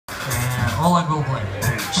Oleg will play.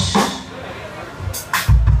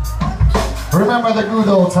 Remember the good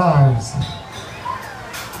old times.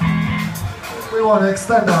 We want to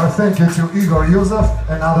extend our thank you to Igor Yuzov,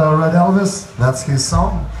 another Red Elvis. That's his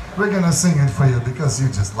song. We're gonna sing it for you because you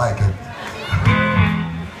just like it.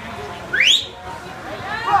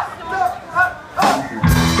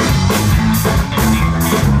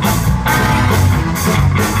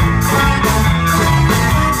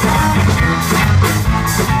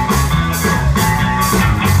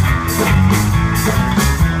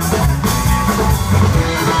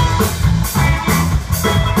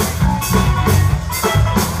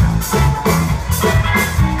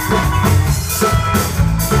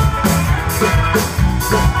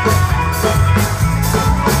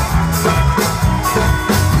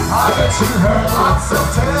 You heard lots of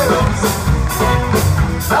tales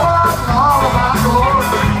about all of our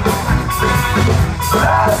glory.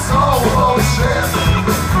 That's all bullshit.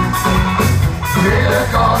 Here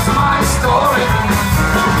goes my story.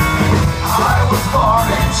 I was born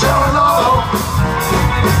in Chernobyl,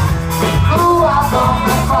 grew up on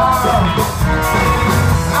the farm.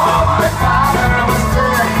 Oh, my father was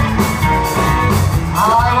dead.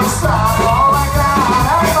 I was sad, all I got.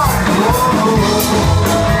 Everybody,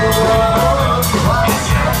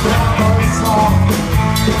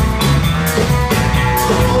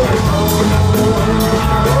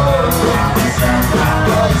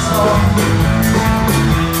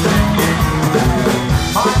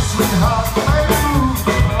 my sweetheart made a move.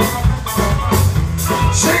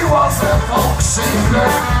 She was a folk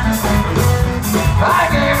singer. I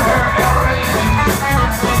gave her a ring.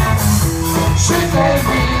 She gave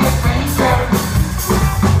me the finger.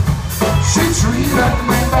 She treated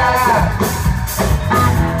me bad.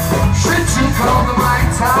 She tickled my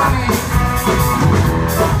tummy.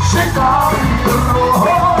 She called me a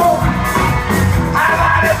roll. I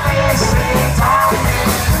wanted this shit on me.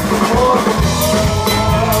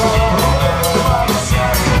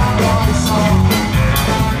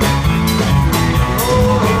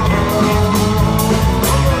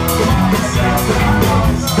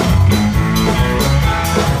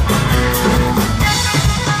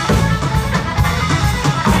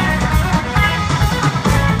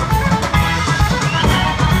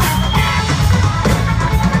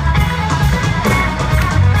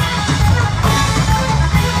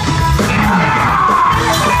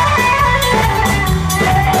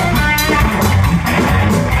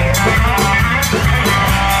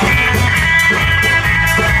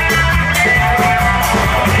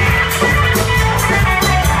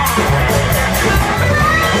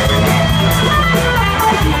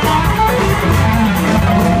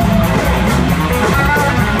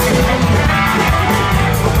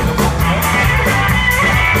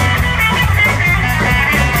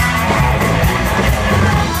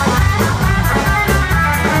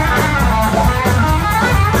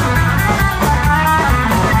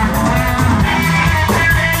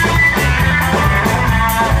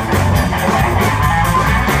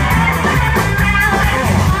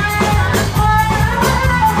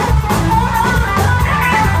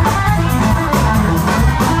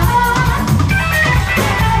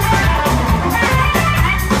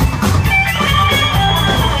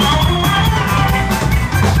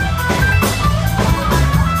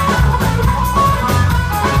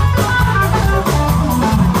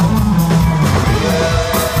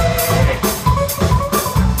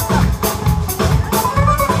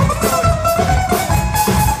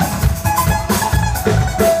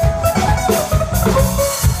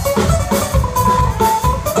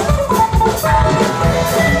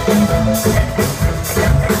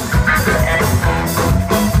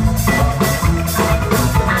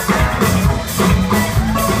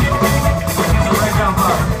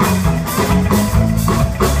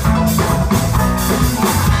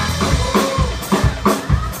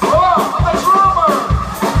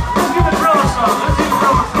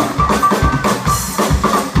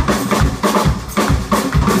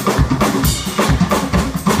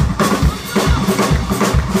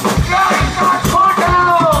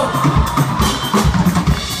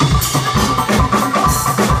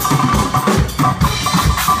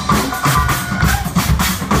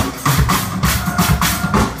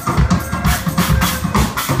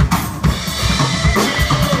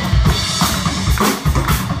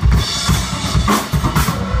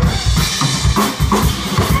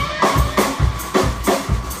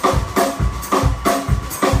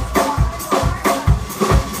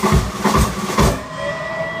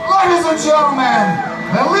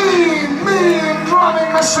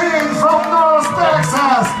 machine from North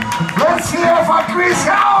Texas. Let's hear for Chris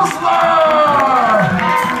Hausler!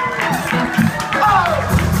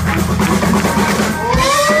 Oh.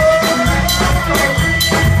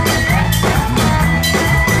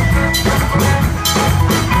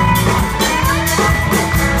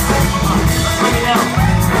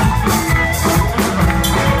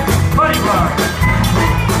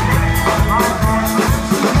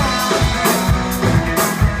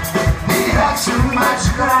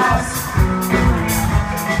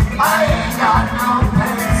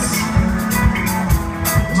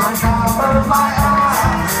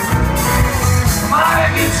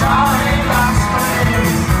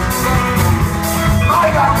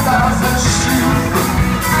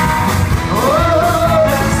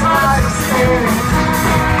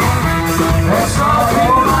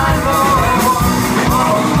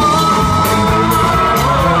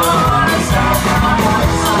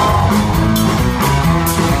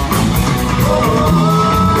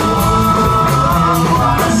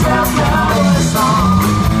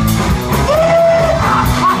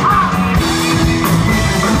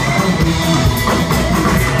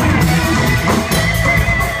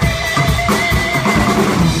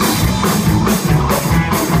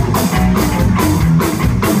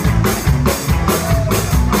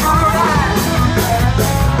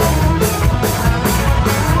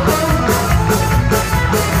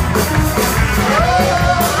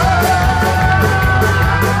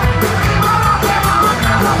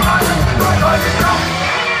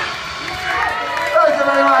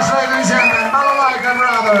 and gentlemen, Balalaika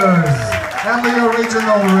brothers and the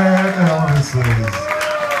original Red Elvises.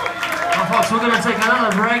 Well, folks, we're going to take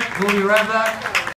another break. We'll be right back.